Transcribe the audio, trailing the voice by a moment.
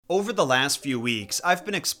Over the last few weeks, I've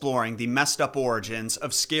been exploring the messed up origins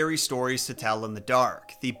of Scary Stories to Tell in the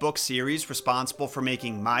Dark, the book series responsible for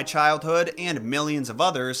making my childhood and millions of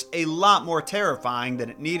others a lot more terrifying than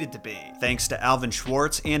it needed to be. Thanks to Alvin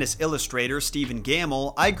Schwartz and his illustrator Stephen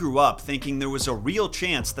Gammell, I grew up thinking there was a real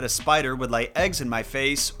chance that a spider would lay eggs in my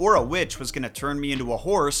face or a witch was going to turn me into a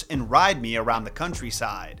horse and ride me around the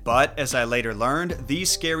countryside. But as I later learned,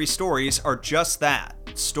 these scary stories are just that.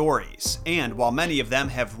 Stories, and while many of them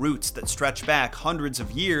have roots that stretch back hundreds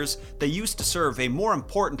of years, they used to serve a more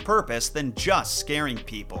important purpose than just scaring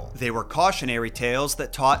people. They were cautionary tales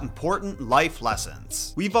that taught important life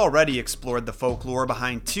lessons. We've already explored the folklore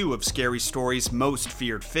behind two of Scary Stories' most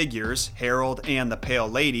feared figures, Harold and the Pale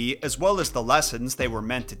Lady, as well as the lessons they were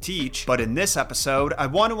meant to teach, but in this episode, I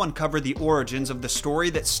want to uncover the origins of the story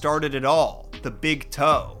that started it all, the Big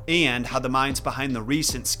Toe, and how the minds behind the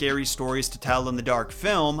recent Scary Stories to Tell in the Dark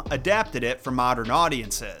film adapted it for modern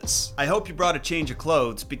audiences. I hope you brought a change of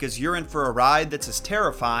clothes because you're in for a ride that's as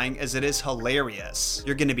terrifying as it is hilarious.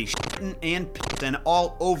 You're gonna be shitting and pissing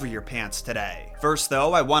all over your pants today. First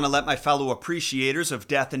though, I want to let my fellow appreciators of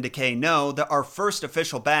Death and Decay know that our first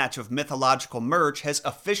official batch of mythological merch has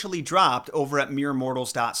officially dropped over at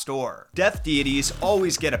meremortals.store. Death deities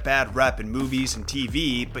always get a bad rep in movies and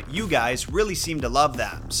TV, but you guys really seem to love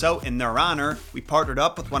them, so in their honor, we partnered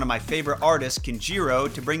up with one of my favorite artists,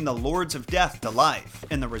 Kenjiro, to bring the Lords of Death to life,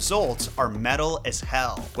 and the results are metal as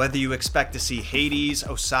hell. Whether you expect to see Hades,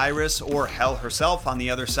 Osiris, or Hell herself on the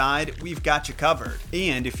other side, we've got you covered.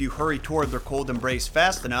 And if you hurry toward their cold embrace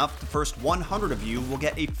fast enough, the first 100 of you will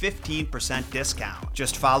get a 15% discount.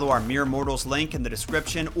 Just follow our Mere Mortals link in the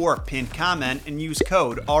description or pinned comment and use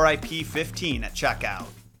code RIP15 at checkout.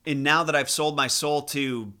 And now that I've sold my soul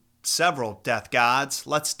to several death gods,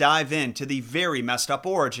 let's dive into the very messed up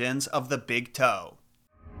origins of the Big Toe.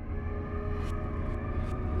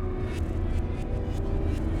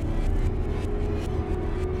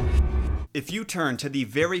 If you turn to the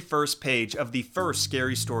very first page of the first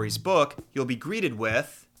Scary Stories book, you'll be greeted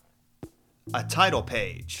with a title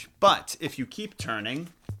page. But if you keep turning,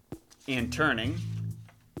 and turning,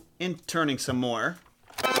 and turning some more,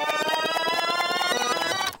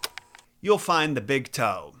 you'll find the Big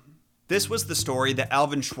Toe. This was the story that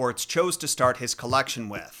Alvin Schwartz chose to start his collection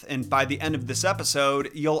with, and by the end of this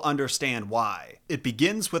episode, you'll understand why. It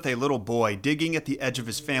begins with a little boy digging at the edge of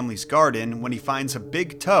his family's garden when he finds a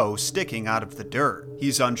big toe sticking out of the dirt.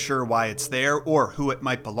 He's unsure why it's there or who it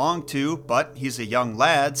might belong to, but he's a young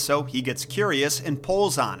lad, so he gets curious and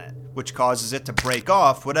pulls on it, which causes it to break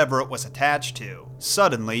off whatever it was attached to.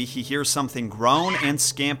 Suddenly, he hears something groan and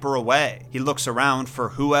scamper away. He looks around for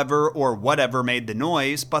whoever or whatever made the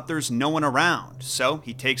noise, but there's no one around, so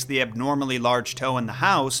he takes the abnormally large toe in the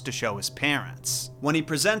house to show his parents. When he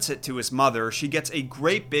presents it to his mother, she gets a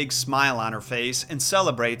great big smile on her face and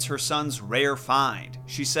celebrates her son's rare find.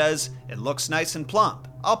 She says, "It looks nice and plump.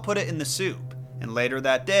 I'll put it in the soup." And later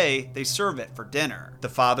that day, they serve it for dinner. The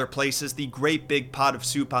father places the great big pot of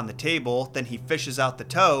soup on the table, then he fishes out the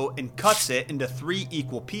toe and cuts it into 3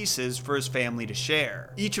 equal pieces for his family to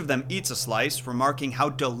share. Each of them eats a slice, remarking how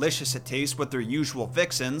delicious it tastes with their usual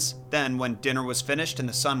fixins. Then, when dinner was finished and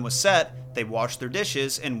the sun was set, they washed their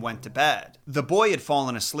dishes and went to bed. The boy had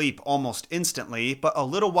fallen asleep almost instantly, but a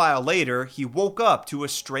little while later, he woke up to a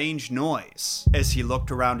strange noise. As he looked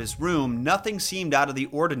around his room, nothing seemed out of the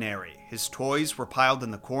ordinary. His toys were piled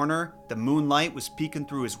in the corner, the moonlight was peeking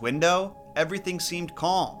through his window, everything seemed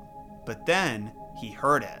calm. But then, he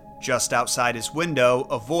heard it. Just outside his window,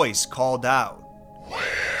 a voice called out,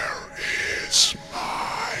 "Where is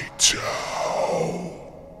my toe?"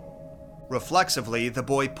 Reflexively, the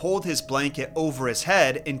boy pulled his blanket over his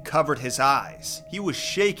head and covered his eyes. He was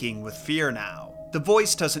shaking with fear now. "The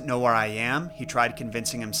voice doesn't know where I am," he tried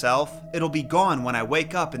convincing himself. "It'll be gone when I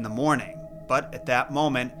wake up in the morning." But at that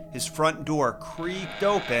moment, his front door creaked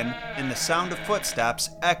open and the sound of footsteps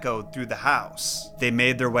echoed through the house. They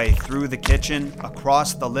made their way through the kitchen,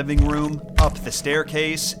 across the living room, up the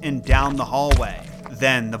staircase, and down the hallway.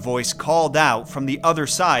 Then the voice called out from the other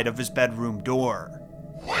side of his bedroom door,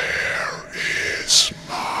 "Where is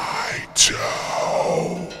my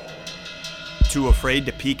toe?" Too afraid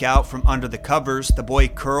to peek out from under the covers, the boy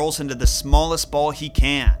curls into the smallest ball he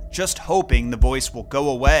can, just hoping the voice will go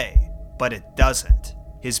away. But it doesn't.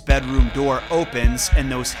 His bedroom door opens,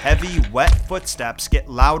 and those heavy, wet footsteps get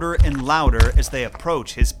louder and louder as they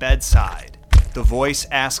approach his bedside. The voice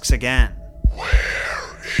asks again,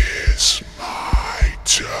 "Where is my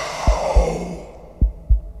toe?"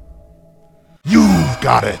 You've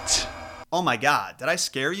got it! Oh my god, did I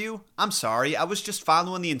scare you? I'm sorry, I was just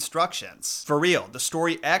following the instructions. For real, the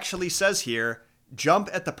story actually says here, jump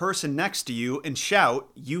at the person next to you and shout,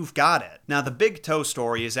 "You've got it." Now, the Big Toe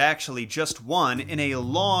story is actually just one in a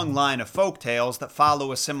long line of folktales that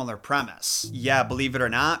follow a similar premise. Yeah, believe it or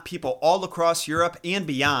not, people all across Europe and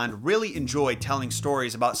beyond really enjoy telling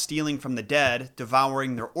stories about stealing from the dead,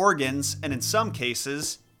 devouring their organs, and in some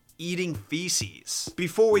cases, eating feces.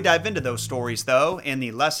 Before we dive into those stories, though, and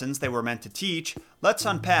the lessons they were meant to teach, let's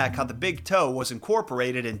unpack how the Big Toe was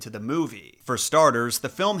incorporated into the movie. For starters, the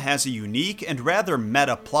film has a unique and rather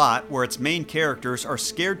meta plot where its main characters are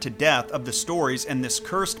scared to death of the stories in this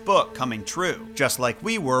cursed book coming true, just like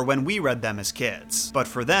we were when we read them as kids. But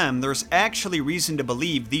for them, there's actually reason to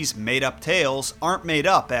believe these made-up tales aren't made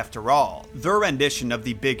up after all. Their rendition of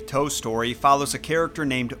the Big Toe story follows a character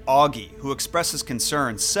named Augie, who expresses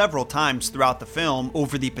concern several times throughout the film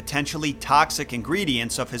over the potentially toxic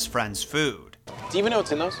ingredients of his friend's food. Do you even know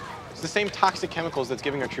what's in those? It's the same toxic chemicals that's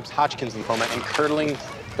giving our troops Hodgkin's lymphoma and curdling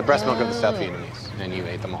the breast milk of the South Vietnamese. And you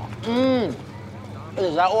ate them all.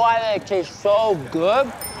 Is that why they taste so good?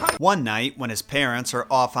 One night, when his parents are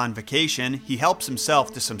off on vacation, he helps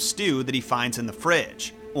himself to some stew that he finds in the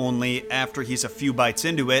fridge. Only after he's a few bites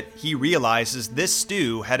into it, he realizes this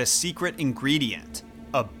stew had a secret ingredient: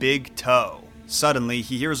 a big toe. Suddenly,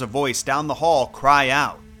 he hears a voice down the hall cry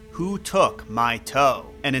out, "Who took my toe?"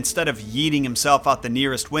 And instead of yeeting himself out the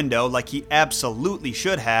nearest window like he absolutely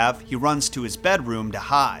should have, he runs to his bedroom to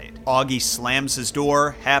hide. Augie slams his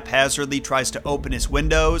door, haphazardly tries to open his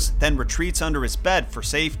windows, then retreats under his bed for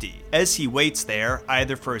safety. As he waits there,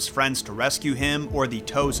 either for his friends to rescue him or the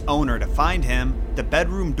toe's owner to find him, the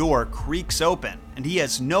bedroom door creaks open, and he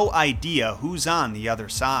has no idea who's on the other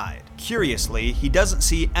side. Curiously, he doesn't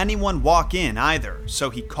see anyone walk in either, so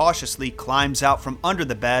he cautiously climbs out from under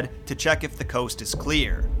the bed to check if the coast is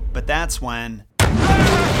clear. But that's when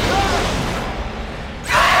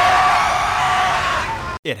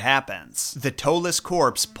it happens. The toeless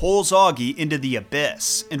corpse pulls Augie into the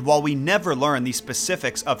abyss, and while we never learn the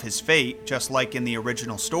specifics of his fate, just like in the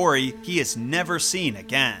original story, he is never seen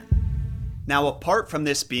again. Now, apart from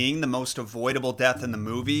this being the most avoidable death in the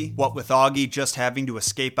movie, what with Augie just having to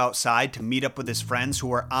escape outside to meet up with his friends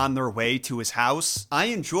who are on their way to his house, I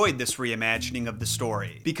enjoyed this reimagining of the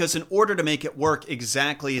story, because in order to make it work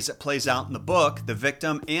exactly as it plays out in the book, the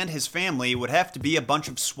victim and his family would have to be a bunch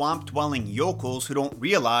of swamp-dwelling yokels who don't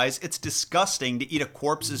realize it's disgusting to eat a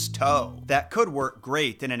corpse's toe. That could work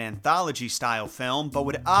great in an anthology-style film, but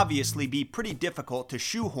would obviously be pretty difficult to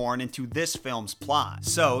shoehorn into this film's plot.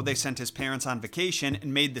 So they sent his parents on vacation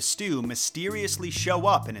and made the stew mysteriously show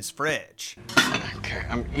up in his fridge. Okay,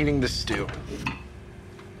 I'm eating the stew.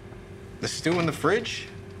 The stew in the fridge?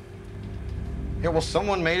 Yeah, well,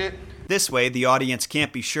 someone made it. This way, the audience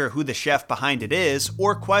can't be sure who the chef behind it is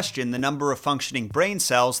or question the number of functioning brain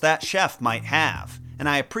cells that chef might have. And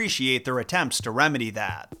I appreciate their attempts to remedy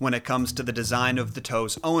that. When it comes to the design of the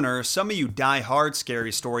toe's owner, some of you die-hard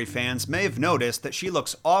Scary Story fans may have noticed that she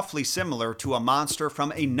looks awfully similar to a monster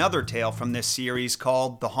from another tale from this series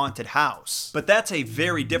called The Haunted House. But that's a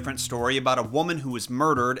very different story about a woman who was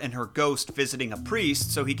murdered and her ghost visiting a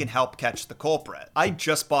priest so he can help catch the culprit. I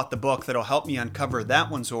just bought the book that'll help me uncover that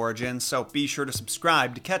one's origin, so be sure to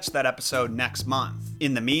subscribe to catch that episode next month.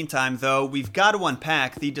 In the meantime, though, we've got to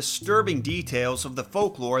unpack the disturbing details of the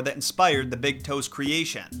folklore that inspired the Big Toe's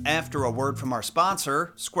creation, after a word from our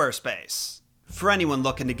sponsor, Squarespace. For anyone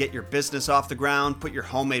looking to get your business off the ground, put your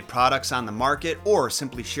homemade products on the market, or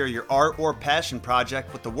simply share your art or passion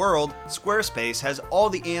project with the world, Squarespace has all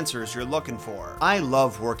the answers you're looking for. I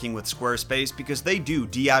love working with Squarespace because they do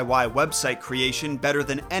DIY website creation better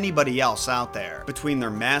than anybody else out there. Between their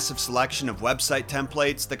massive selection of website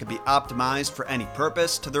templates that can be optimized for any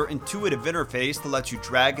purpose, to their intuitive interface that lets you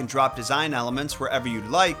drag and drop design elements wherever you'd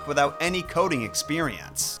like without any coding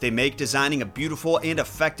experience. They make designing a beautiful and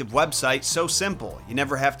effective website so simple. You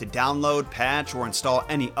never have to download, patch, or install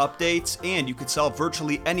any updates, and you could sell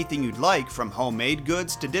virtually anything you'd like, from homemade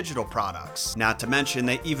goods to digital products. Not to mention,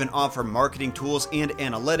 they even offer marketing tools and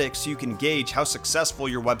analytics so you can gauge how successful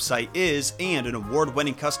your website is, and an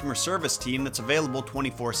award-winning customer service team that's available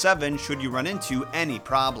 24/7 should you run into any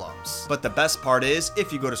problems. But the best part is,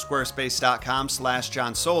 if you go to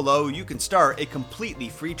squarespace.com/JohnSolo, you can start a completely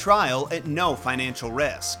free trial at no financial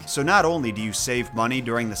risk. So not only do you save money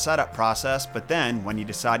during the setup process, but then, when you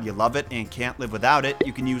decide you love it and can't live without it,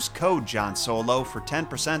 you can use code JohnSolo for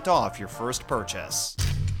 10% off your first purchase.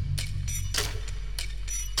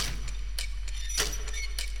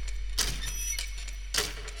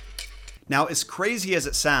 Now, as crazy as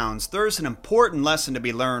it sounds, there's an important lesson to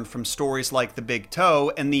be learned from stories like The Big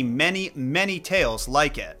Toe and the many, many tales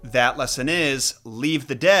like it. That lesson is, leave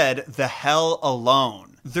the dead the hell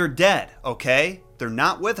alone. They're dead, okay? They're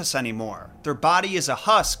not with us anymore. Their body is a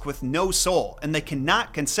husk with no soul, and they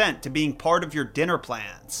cannot consent to being part of your dinner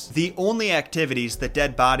plans. The only activities that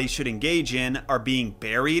dead bodies should engage in are being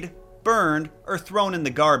buried, burned, or thrown in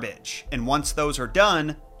the garbage, and once those are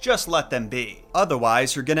done, just let them be.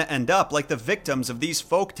 Otherwise, you're gonna end up like the victims of these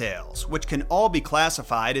folktales, which can all be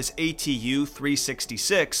classified as ATU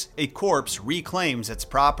 366, a corpse reclaims its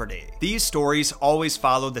property. These stories always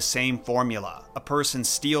follow the same formula. A person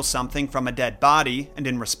steals something from a dead body, and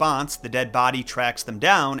in response, the dead body tracks them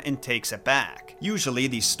down and takes it back. Usually,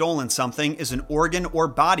 the stolen something is an organ or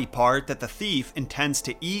body part that the thief intends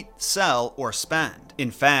to eat, sell, or spend. In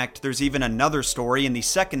fact, there's even another story in the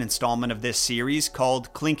second installment of this series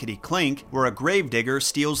called Clinkety Clink, where a gravedigger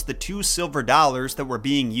steals the 2 silver dollars that were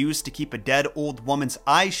being used to keep a dead old woman's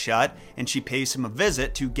eyes shut, and she pays him a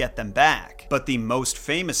visit to get them back. But the most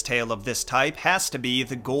famous tale of this type has to be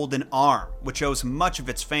The Golden Arm, which owes much of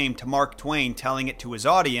its fame to Mark Twain telling it to his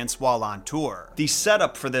audience while on tour. The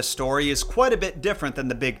setup for this story is quite a bit different than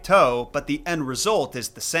The Big Toe, but the end result is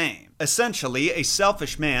the same. Essentially, a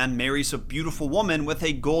selfish man marries a beautiful woman with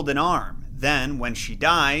a golden arm. Then, when she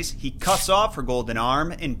dies, he cuts off her golden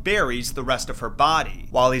arm and buries the rest of her body.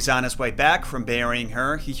 While he's on his way back from burying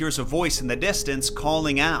her, he hears a voice in the distance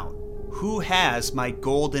calling out, "Who has my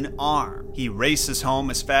golden arm?" He races home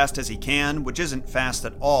as fast as he can, which isn't fast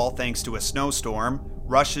at all thanks to a snowstorm,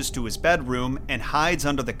 rushes to his bedroom, and hides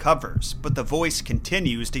under the covers, but the voice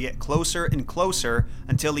continues to get closer and closer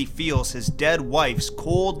until he feels his dead wife's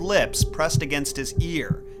cold lips pressed against his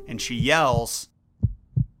ear, and she yells,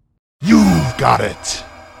 "You've got it!"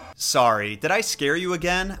 Sorry, did I scare you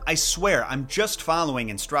again? I swear, I'm just following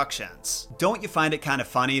instructions. Don't you find it kind of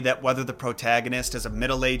funny that whether the protagonist is a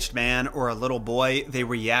middle-aged man or a little boy, they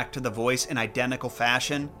react to the voice in identical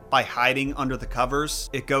fashion by hiding under the covers?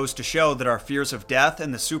 It goes to show that our fears of death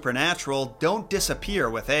and the supernatural don't disappear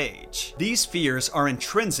with age. These fears are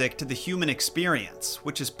intrinsic to the human experience,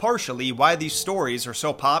 which is partially why these stories are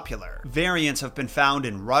so popular. Variants have been found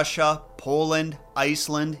in Russia, Poland,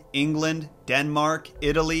 Iceland, England, Denmark,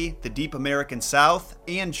 Italy, the deep American South,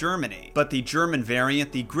 and Germany. But the German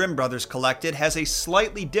variant the Grimm brothers collected has a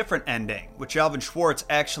slightly different ending, which Alvin Schwartz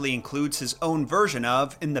actually includes his own version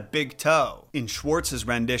of in The Big Toe. In Schwartz's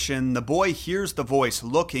rendition, the boy hears the voice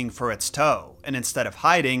looking for its toe, and instead of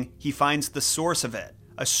hiding, he finds the source of it,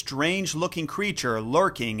 a strange-looking creature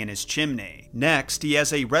lurking in his chimney. Next, he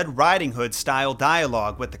has a Red Riding Hood-style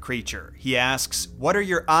dialogue with the creature. He asks, "What are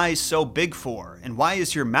your eyes so big for, and why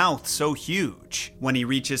is your mouth so huge?" When he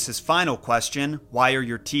reaches his final question, "Why are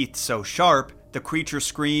your teeth so sharp?" the creature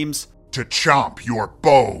screams, "To chomp your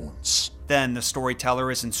bones." Then the storyteller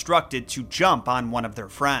is instructed to jump on one of their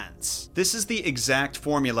friends. This is the exact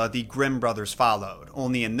formula the Grimm brothers followed,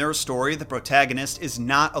 only in their story the protagonist is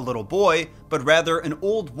not a little boy, but rather an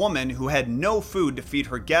old woman who had no food to feed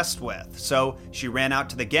her guests with, so she ran out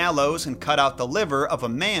to the gallows and cut out the liver of a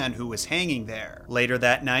man who was hanging there. Later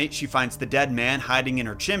that night, she finds the dead man hiding in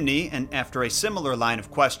her chimney, and after a similar line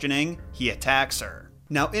of questioning, he attacks her.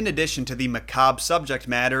 Now, in addition to the macabre subject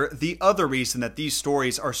matter, the other reason that these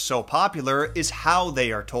stories are so popular is how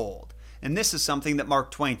they are told. And this is something that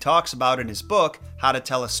Mark Twain talks about in his book, How to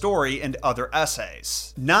Tell a Story, and other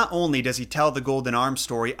essays. Not only does he tell the Golden Arm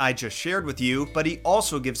story I just shared with you, but he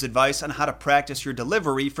also gives advice on how to practice your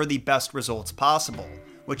delivery for the best results possible,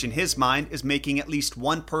 which in his mind is making at least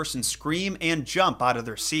one person scream and jump out of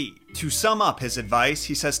their seat. To sum up his advice,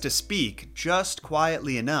 he says to speak just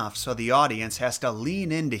quietly enough so the audience has to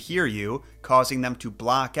lean in to hear you, causing them to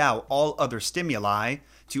block out all other stimuli,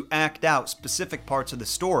 to act out specific parts of the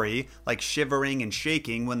story, like shivering and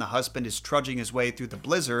shaking when the husband is trudging his way through the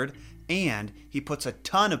blizzard, and he puts a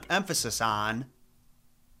ton of emphasis on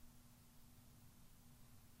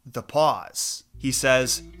the pause. He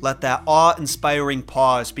says, "Let that awe-inspiring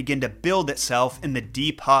pause begin to build itself in the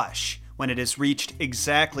deep hush. When it has reached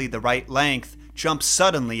exactly the right length, jump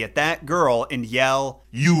suddenly at that girl and yell,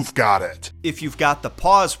 'You've got it.' If you've got the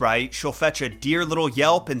pause right, she'll fetch a dear little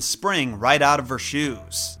yelp and spring right out of her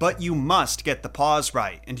shoes. But you must get the pause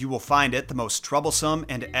right, and you will find it the most troublesome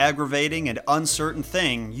and aggravating and uncertain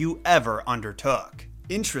thing you ever undertook."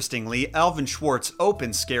 Interestingly, Alvin Schwartz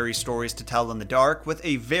opens Scary Stories to Tell in the Dark with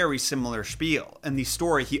a very similar spiel, and the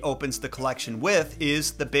story he opens the collection with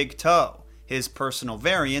is The Big Toe, his personal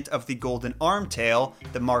variant of the Golden Arm tale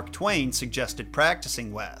that Mark Twain suggested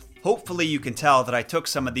practicing with. Hopefully you can tell that I took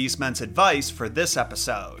some of these men's advice for this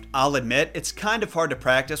episode. I'll admit, it's kind of hard to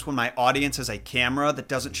practice when my audience is a camera that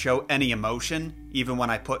doesn't show any emotion, even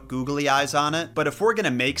when I put googly eyes on it. But if we're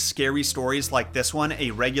gonna make scary stories like this one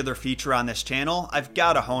a regular feature on this channel, I've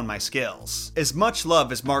gotta hone my skills. As much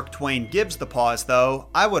love as Mark Twain gives the pause though,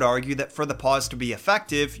 I would argue that for the pause to be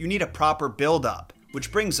effective, you need a proper build-up.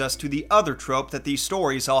 Which brings us to the other trope that these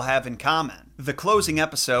stories all have in common. The closing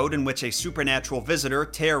episode in which a supernatural visitor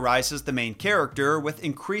terrorizes the main character with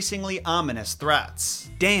increasingly ominous threats.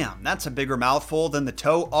 Damn, that's a bigger mouthful than the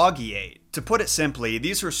toe Augie ate. To put it simply,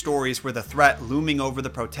 these are stories where the threat looming over the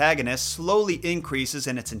protagonist slowly increases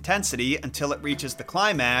in its intensity until it reaches the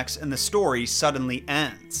climax and the story suddenly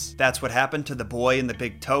ends. That's what happened to the boy in the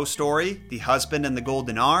big toe story, the husband in the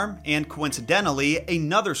golden arm, and coincidentally,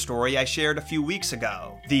 another story I shared a few weeks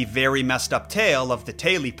ago, the very messed up tale of the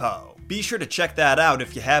Tailypo. Be sure to check that out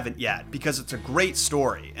if you haven't yet, because it's a great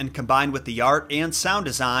story, and combined with the art and sound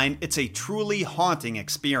design, it's a truly haunting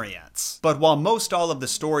experience. But while most all of the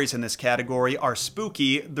stories in this category are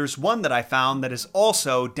spooky, there's one that I found that is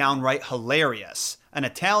also downright hilarious, an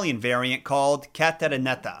Italian variant called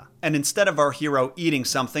Caterenetta. And instead of our hero eating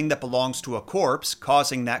something that belongs to a corpse,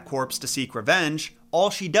 causing that corpse to seek revenge, all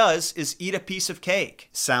she does is eat a piece of cake.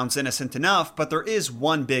 Sounds innocent enough, but there is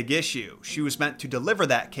one big issue. She was meant to deliver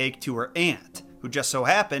that cake to her aunt, who just so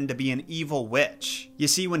happened to be an evil witch. You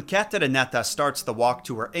see, when Caterenetta starts the walk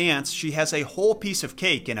to her aunt's, she has a whole piece of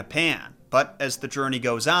cake in a pan. But as the journey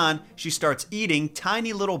goes on, she starts eating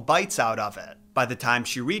tiny little bites out of it. By the time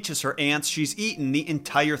she reaches her aunt's, she's eaten the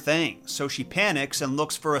entire thing, so she panics and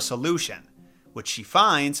looks for a solution, which she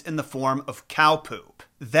finds in the form of cow poop.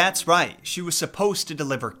 That's right, she was supposed to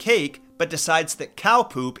deliver cake, but decides that cow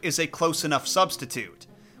poop is a close enough substitute,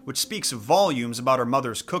 which speaks volumes about her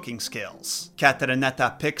mother's cooking skills.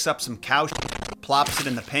 Caterenetta picks up some cow plops it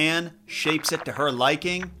in the pan, shapes it to her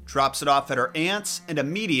liking, drops it off at her aunt's, and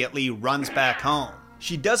immediately runs back home.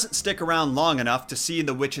 She doesn't stick around long enough to see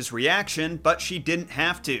the witch's reaction, but she didn't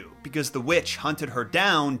have to, because the witch hunted her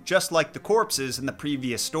down just like the corpses in the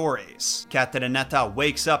previous stories. Caterenetta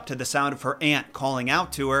wakes up to the sound of her aunt calling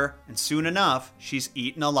out to her, and soon enough, she's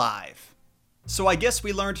eaten alive. So I guess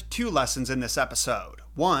we learned two lessons in this episode.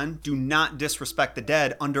 1, do not disrespect the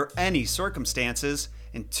dead under any circumstances,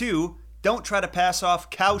 and 2, don't try to pass off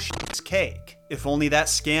cow shit's cake. If only that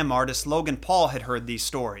scam artist Logan Paul had heard these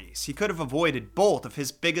stories, he could have avoided both of his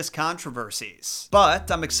biggest controversies. But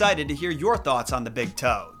I'm excited to hear your thoughts on the big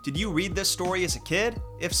toe. Did you read this story as a kid?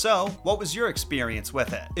 If so, what was your experience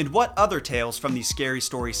with it? And what other tales from the Scary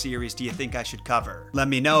Story series do you think I should cover? Let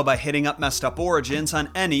me know by hitting up Messed Up Origins on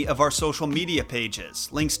any of our social media pages.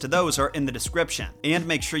 Links to those are in the description. And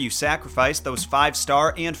make sure you sacrifice those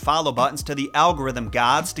 5-star and follow buttons to the algorithm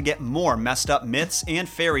gods to get more messed up myths and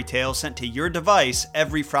fairy tales sent to your device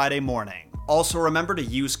every Friday morning. Also remember to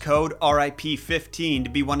use code RIP15 to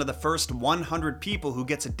be one of the first 100 people who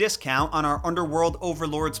gets a discount on our Underworld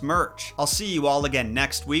Overlords merch. I'll see you all again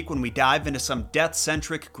next week when we dive into some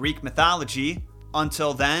death-centric Greek mythology.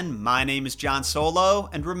 Until then, my name is John Solo,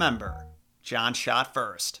 and remember, John shot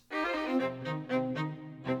first.